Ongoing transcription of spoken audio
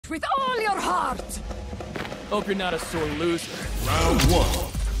with all your heart! Hope you're not a sore loser. Round one.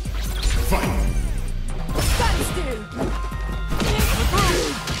 Fight! Stand still!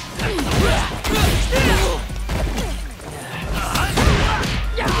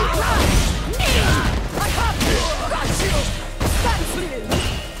 I have you! Got you! Stand still!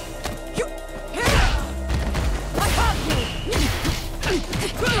 I have you!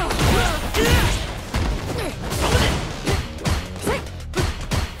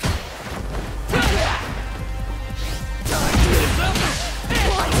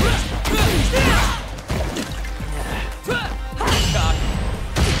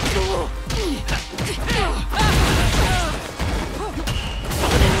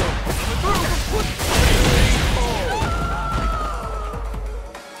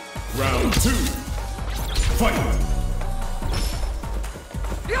 Round two. Fight!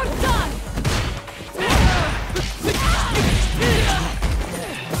 You're done!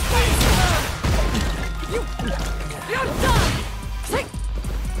 You're done!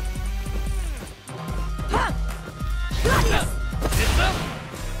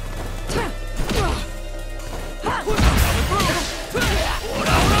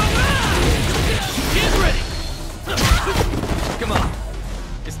 Get ready! Come on.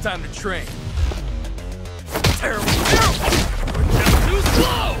 It's time to train. Terrible! You're just too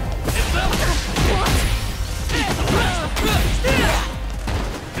slow! It's up!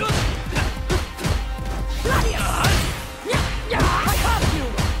 I have you!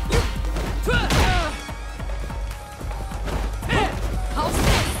 How's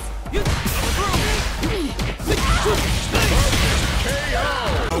this?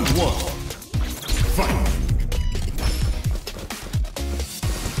 Round one. Fight!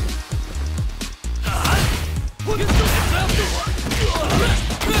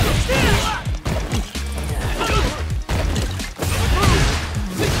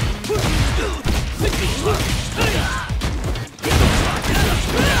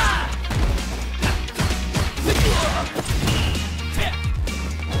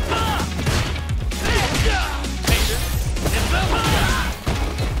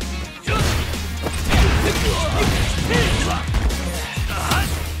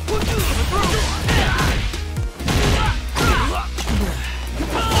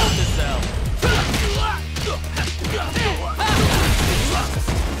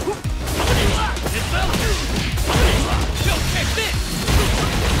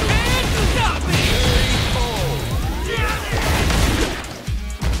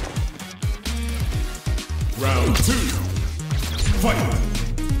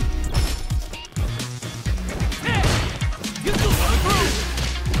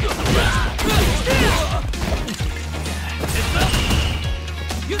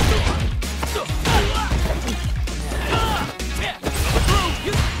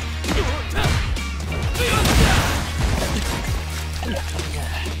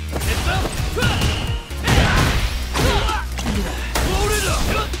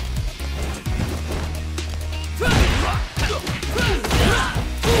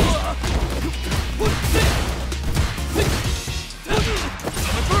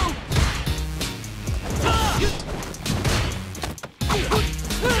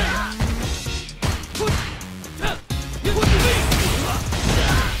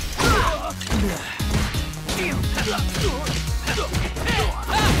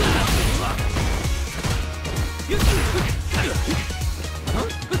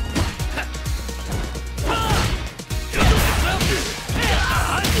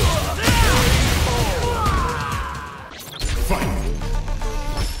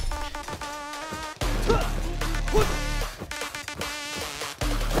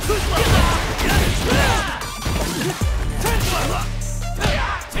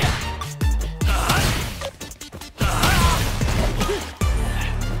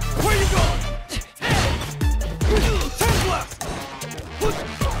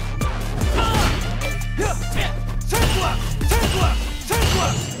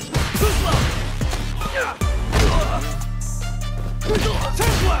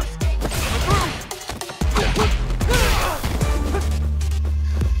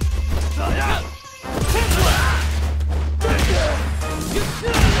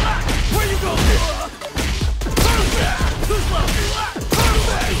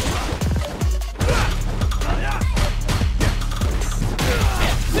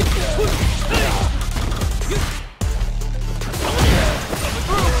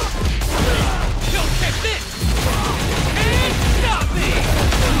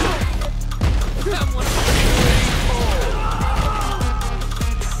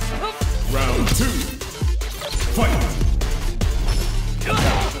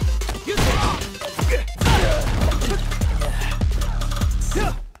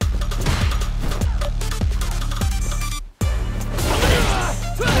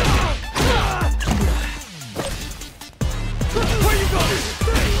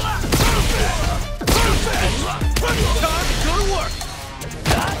 Time to go to work!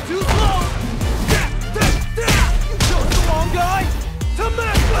 Not too slow! You chose the wrong guy to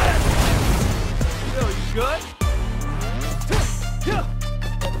mess with! Yo, you good?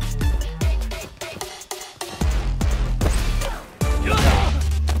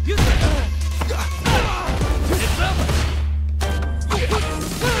 It's up!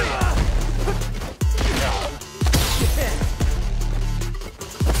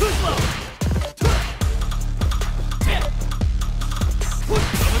 Too slow!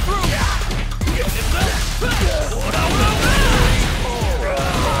 Coming through! It's up! What up?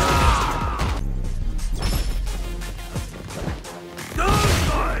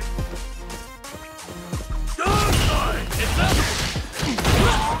 It's up!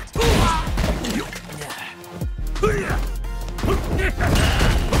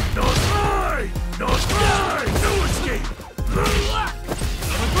 No escape!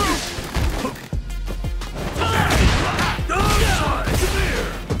 Coming through! Come here!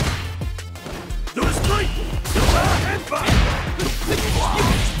 No escape! It's up! It's up!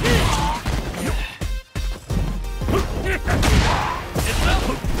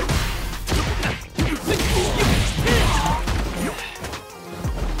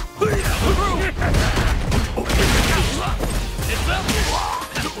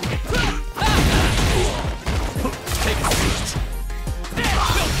 Take a seat.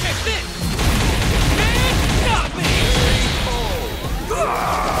 Don't catch this! And got me!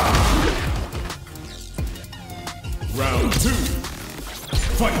 Round 2.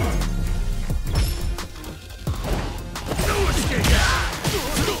 Fight! No escape!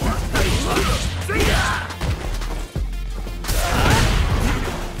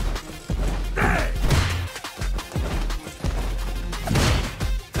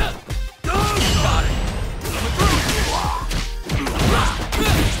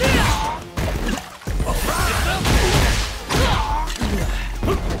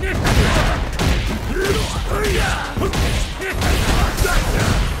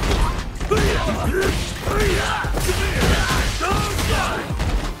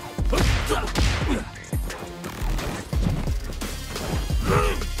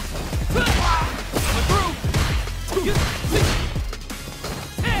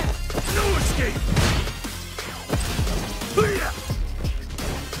 No escape! Come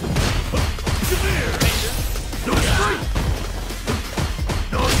here! No escape! No escape!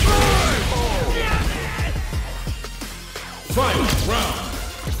 Final round.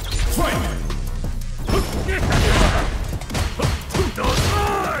 Fight! No escape!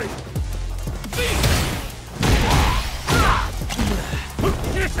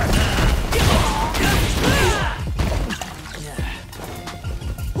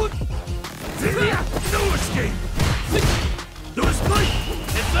 No escape! No escape!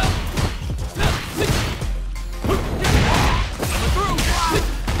 It's up! Coming through!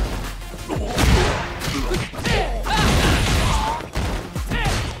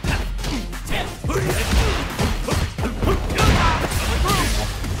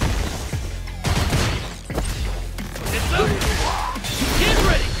 It's up! Get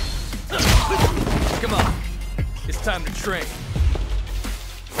ready! Come on, it's time to train.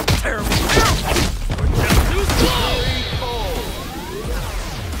 Terrible! We're down too slow!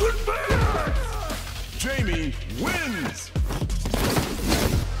 Jamie wins!